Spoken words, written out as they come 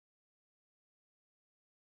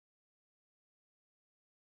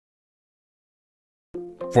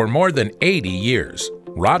For more than 80 years,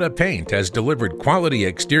 Rodda Paint has delivered quality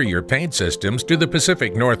exterior paint systems to the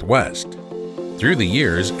Pacific Northwest. Through the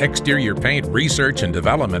years, exterior paint research and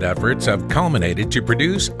development efforts have culminated to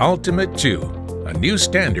produce Ultimate 2, a new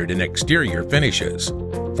standard in exterior finishes.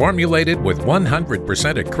 Formulated with 100%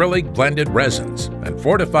 acrylic blended resins and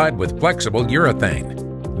fortified with flexible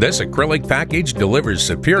urethane. This acrylic package delivers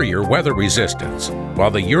superior weather resistance, while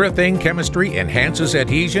the urethane chemistry enhances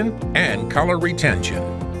adhesion and color retention.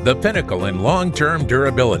 The pinnacle in long-term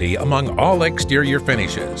durability among all exterior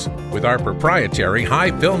finishes, with our proprietary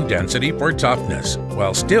high film density for toughness,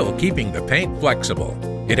 while still keeping the paint flexible.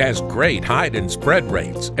 It has great hide and spread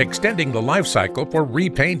rates, extending the life cycle for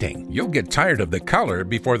repainting. You'll get tired of the color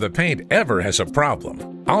before the paint ever has a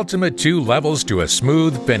problem. Ultimate 2 levels to a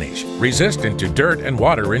smooth finish, resistant to dirt and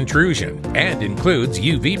water intrusion, and includes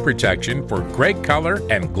UV protection for great color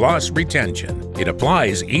and gloss retention. It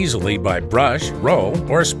applies easily by brush, roll,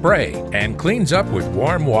 or spray, and cleans up with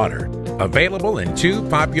warm water. Available in 2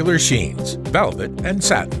 popular sheens, velvet and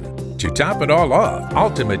satin. To top it all off,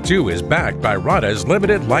 Ultimate 2 is backed by Rodda's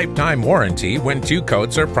limited lifetime warranty when 2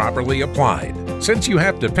 coats are properly applied. Since you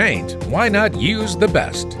have to paint, why not use the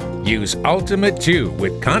best? Use Ultimate 2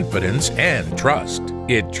 with confidence and trust.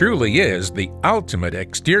 It truly is the ultimate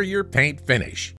exterior paint finish.